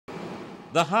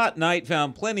The hot night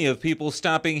found plenty of people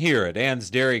stopping here at Ann's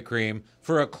Dairy Cream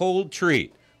for a cold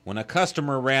treat when a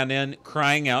customer ran in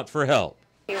crying out for help.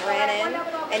 He ran in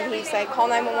and he said, call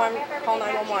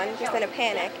 911, just in a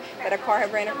panic that a car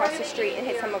had ran across the street and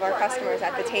hit some of our customers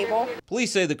at the table.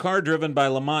 Police say the car driven by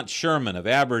Lamonte Sherman of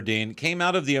Aberdeen came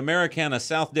out of the Americana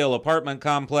Southdale apartment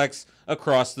complex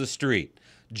across the street,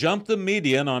 jumped the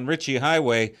median on Ritchie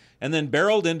Highway, and then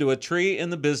barreled into a tree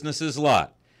in the business's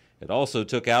lot. It also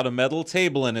took out a metal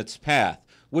table in its path,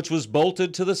 which was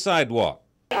bolted to the sidewalk.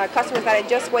 Customers that I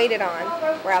just waited on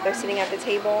were out there sitting at the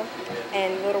table,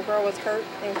 and the little girl was hurt.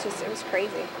 It was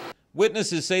crazy.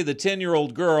 Witnesses say the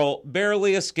 10-year-old girl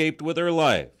barely escaped with her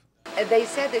life. They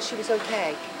said that she was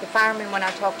okay. The fireman, when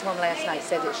I talked to him last night,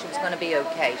 said that she was going to be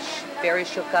okay. Very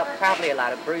shook up, probably a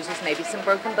lot of bruises, maybe some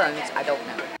broken bones, I don't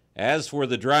know. As for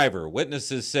the driver,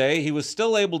 witnesses say he was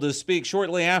still able to speak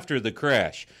shortly after the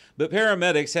crash, but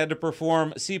paramedics had to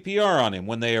perform CPR on him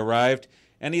when they arrived,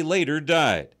 and he later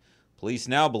died. Police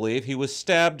now believe he was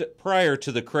stabbed prior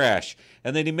to the crash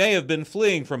and that he may have been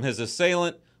fleeing from his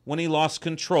assailant when he lost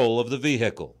control of the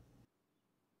vehicle.